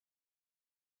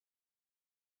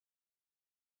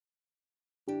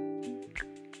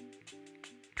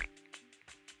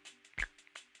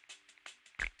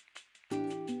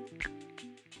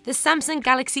The Samsung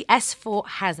Galaxy S4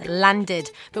 has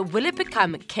landed, but will it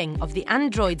become king of the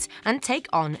Androids and take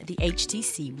on the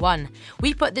HTC One?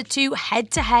 We put the two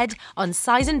head-to-head on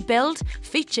size and build,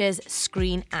 features,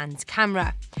 screen and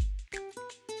camera.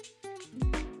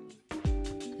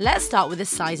 Let's start with the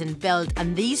size and build,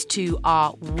 and these two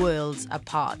are worlds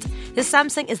apart. The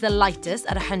Samsung is the lightest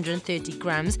at 130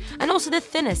 grams and also the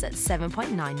thinnest at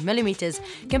 7.9 millimeters,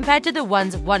 compared to the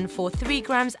One's 143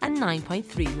 grams and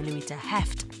 9.3 millimeter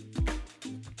heft.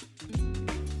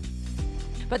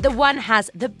 But the One has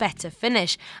the better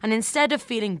finish, and instead of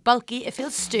feeling bulky, it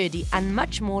feels sturdy and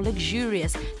much more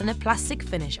luxurious than the plastic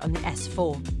finish on the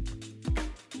S4.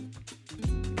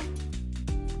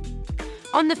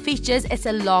 On the features, it's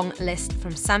a long list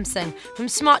from Samsung. From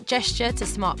smart gesture to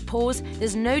smart pause,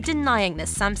 there's no denying that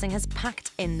Samsung has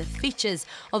packed in the features,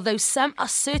 although some are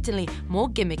certainly more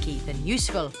gimmicky than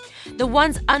useful. The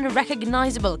One's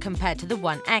unrecognisable compared to the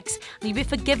One X, and you'll be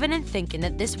forgiven in thinking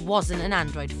that this wasn't an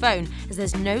Android phone, as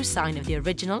there's no sign of the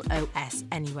original OS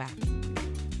anywhere.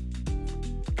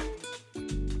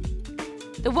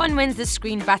 The One wins the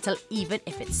screen battle even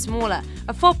if it's smaller,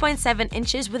 at 4.7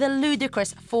 inches with a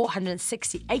ludicrous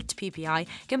 468 ppi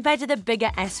compared to the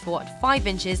bigger S4 at 5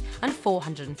 inches and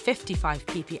 455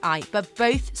 ppi, but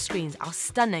both screens are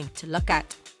stunning to look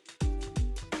at.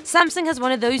 Samsung has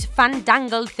one of those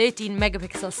fandangled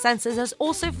 13-megapixel sensors as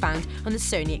also found on the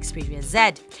Sony Xperia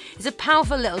Z. It's a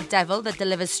powerful little devil that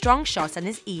delivers strong shots and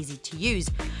is easy to use.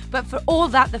 But for all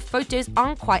that, the photos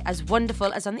aren't quite as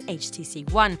wonderful as on the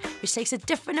HTC One, which takes a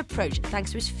different approach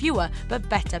thanks to its fewer but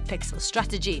better pixel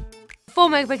strategy. The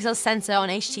 4-megapixel sensor on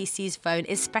HTC's phone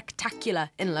is spectacular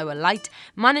in lower light,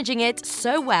 managing it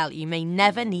so well you may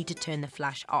never need to turn the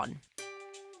flash on.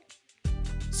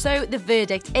 So the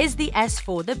verdict, is the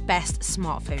S4 the best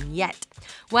smartphone yet?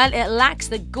 Well, it lacks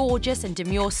the gorgeous and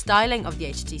demure styling of the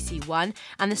HTC One,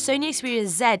 and the Sony Xperia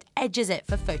Z edges it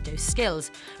for photo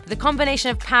skills. But the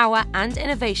combination of power and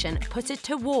innovation puts it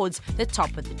towards the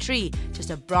top of the tree, just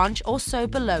a branch or so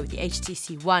below the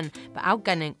HTC One, but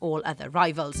outgunning all other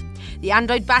rivals. The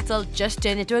Android battle just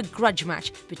turned into a grudge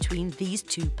match between these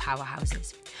two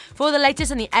powerhouses. For the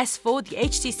latest on the S4, the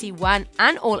HTC One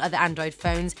and all other Android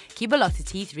phones, keep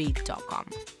velocity3.com.